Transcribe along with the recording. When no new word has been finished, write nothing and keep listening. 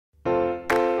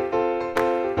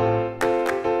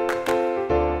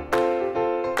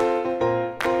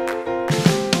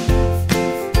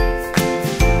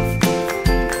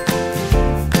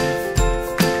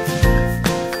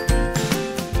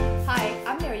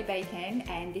Bacon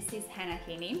and this is Hannah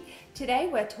Heaney. Today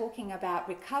we're talking about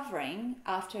recovering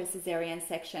after a cesarean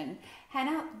section.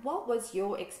 Hannah, what was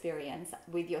your experience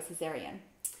with your cesarean?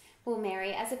 Well,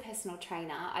 Mary, as a personal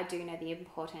trainer, I do know the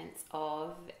importance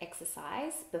of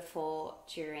exercise before,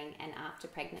 during and after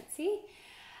pregnancy.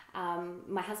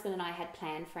 My husband and I had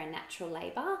planned for a natural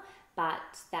labour, but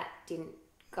that didn't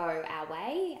go our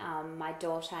way. My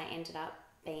daughter ended up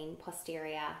being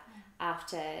posterior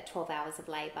after 12 hours of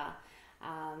labour.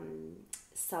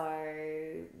 So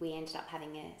we ended up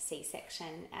having a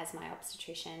C-section, as my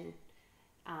obstetrician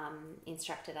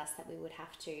instructed us that we would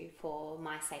have to, for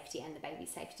my safety and the baby's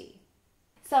safety.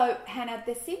 So Hannah,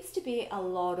 there seems to be a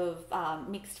lot of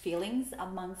mixed feelings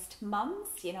amongst mums,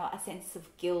 a sense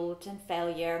of guilt and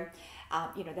failure.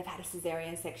 They've had a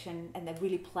cesarean section and they've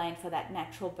really planned for that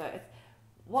natural birth.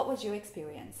 What was your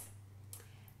experience?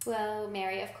 Well,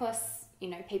 Mary, of course,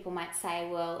 people might say,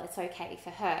 well, it's okay for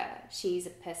her. She's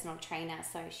a personal trainer,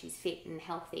 so she's fit and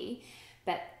healthy.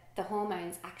 But the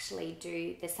hormones actually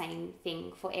do the same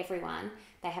thing for everyone.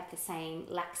 They have the same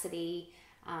laxity,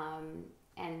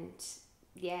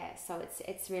 so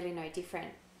it's really no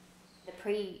different. The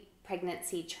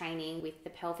pre-pregnancy training with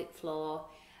the pelvic floor,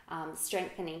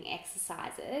 strengthening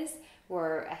exercises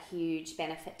were a huge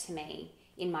benefit to me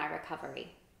in my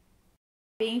recovery.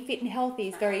 Being fit and healthy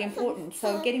is very important.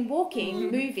 So getting walking,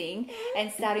 moving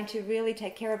and starting to really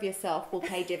take care of yourself will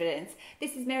pay dividends.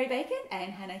 This is Mary Bacon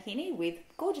and Hannah Heaney with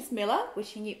Gorgeous Miller,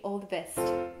 wishing you all the best.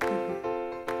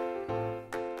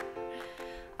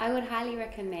 I would highly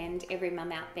recommend every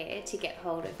mum out there to get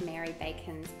hold of Mary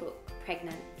Bacon's book,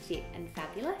 Pregnant, Fit and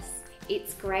Fabulous.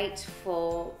 It's great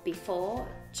for before,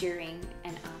 during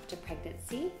and after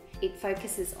pregnancy. It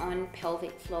focuses on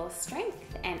pelvic floor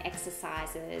strength and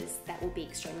exercises that will be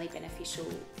extremely beneficial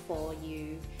for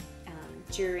you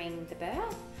during the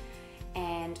birth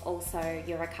and also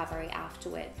your recovery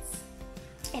afterwards.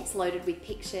 It's loaded with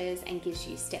pictures and gives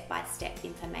you step-by-step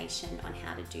information on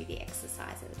how to do the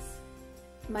exercises.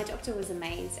 My doctor was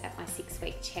amazed at my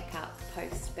 6-week checkup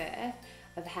post-birth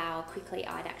of how quickly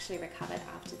I'd actually recovered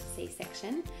after the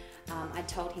C-section. I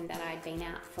told him that I'd been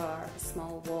out for a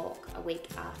small walk a week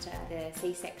after the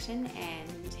C-section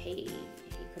and he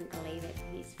couldn't believe it.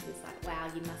 He was like,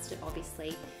 wow, you must have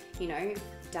obviously,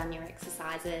 done your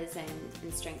exercises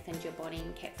and strengthened your body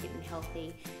and kept fit and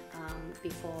healthy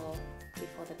before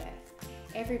the birth.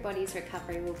 Everybody's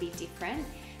recovery will be different,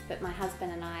 but my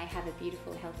husband and I have a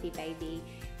beautiful, healthy baby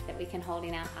that we can hold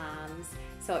in our arms.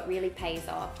 So it really pays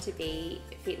off to be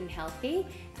fit and healthy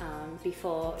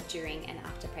before, during and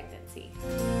after pregnancy.